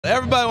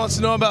Everybody wants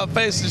to know about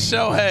facing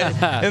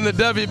Shohei in the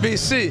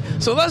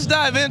WBC. So let's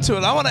dive into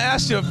it. I want to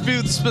ask you a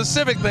few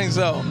specific things,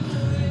 though.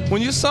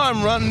 When you saw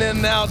him running in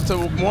and out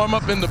to warm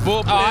up in the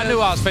bullpen. Oh, I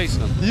knew I was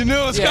facing him. You knew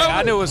it was coming? Yeah,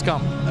 I knew it was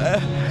coming.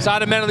 So I had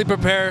to mentally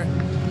prepare.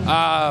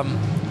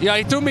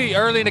 He threw me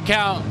early in the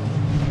count.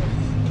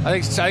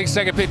 I think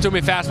second pitch threw me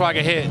a fastball I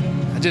could hit.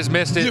 I just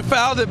missed it. You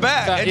fouled it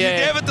back, and you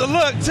gave it the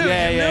look, too.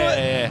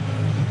 Yeah.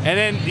 And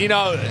then,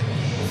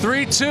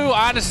 3-2,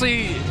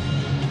 honestly,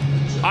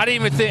 I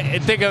didn't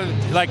even think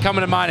of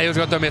coming to mind he was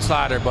going to throw me a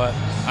slider, but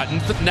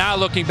now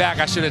looking back,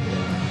 I should have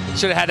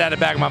had that in the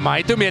back of my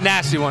mind. He threw me a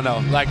nasty one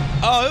though.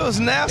 Oh, it was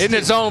nasty. In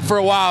the zone for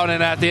a while, and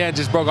then at the end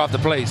just broke off the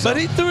plate. So. But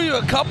he threw you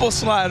a couple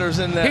sliders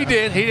in there. He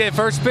did.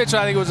 First pitch,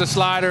 I think it was a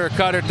slider or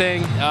cutter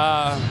thing,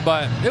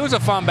 but it was a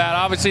fun bat.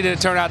 Obviously, it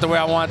didn't turn out the way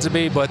I wanted it to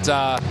be, but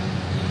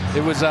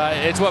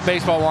it's what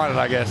baseball wanted,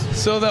 I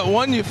guess. So that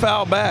one you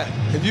foul back,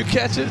 if you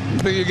catch it, you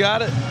think you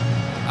got it?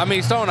 I mean,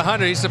 he's throwing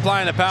 100. He's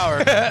supplying the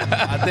power.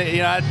 I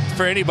think,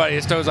 for anybody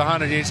that throws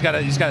 100, you just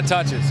gotta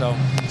touch it.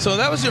 So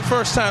that was your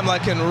first time,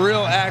 in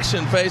real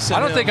action facing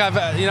him. I don't think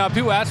I've.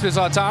 People ask me this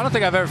all the time. I don't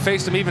think I've ever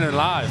faced him even in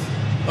live.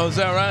 Oh, is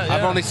that right? Yeah.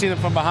 I've only seen him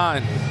from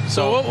behind.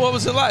 So what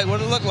was it like? What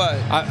did it look like?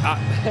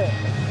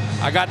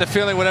 I got the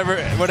feeling what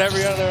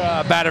every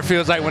other batter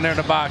feels like when they're in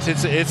the box.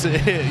 It's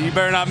you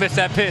better not miss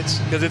that pitch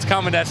because it's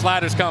coming. That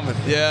slider's coming.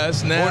 Yeah,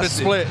 it's nasty. Or the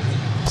split.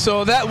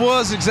 So that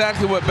was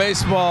exactly what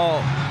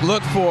baseball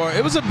looked for.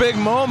 It was a big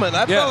moment.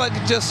 I felt like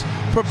it just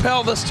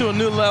propelled us to a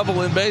new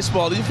level in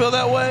baseball. Do you feel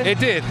that way? It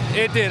did.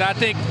 I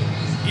think,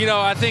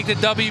 the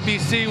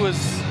WBC was,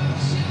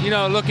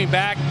 looking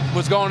back,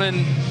 was going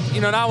in,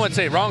 I wouldn't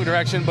say wrong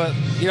direction, but,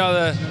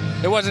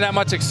 there wasn't that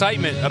much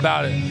excitement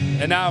about it.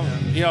 And now,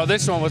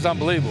 this one was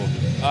unbelievable.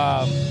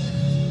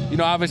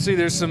 Obviously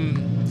there's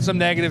some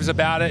negatives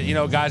about it.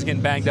 Guys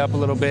getting banged up a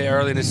little bit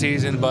early in the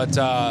season, but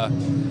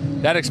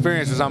that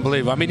experience was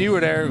unbelievable. I mean, you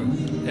were there.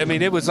 I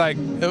mean, it was like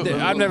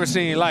I've never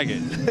seen anything like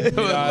it. It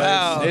was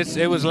loud.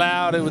 It was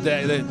loud. It was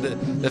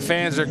the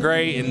fans are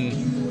great, and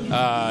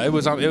it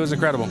was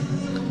incredible.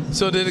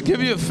 So did it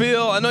give you a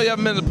feel? I know you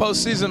haven't been in the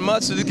postseason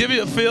much. Did it give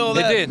you a feel?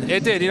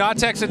 It did. I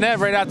texted Nev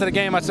right after the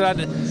game. I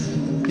said,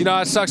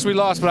 it sucks we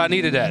lost, but I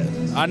needed that.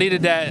 I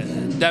needed that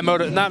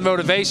not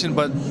motivation,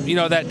 but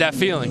that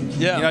feeling.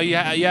 Yeah. You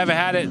haven't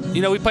had it.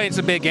 We played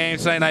some big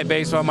games, Sunday night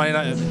baseball, Monday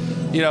night.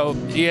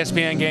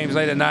 ESPN games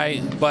late at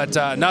night, but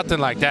nothing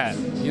like that.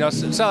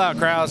 Sellout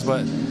crowds,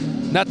 but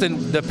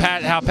nothing.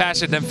 How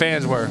passionate them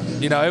fans were.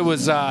 It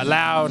was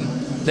loud.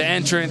 The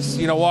entrance,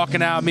 me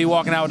walking out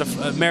with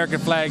the American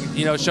flag.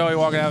 Shohei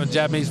walking out with the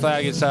Japanese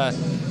flag.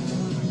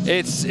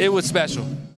 It was special.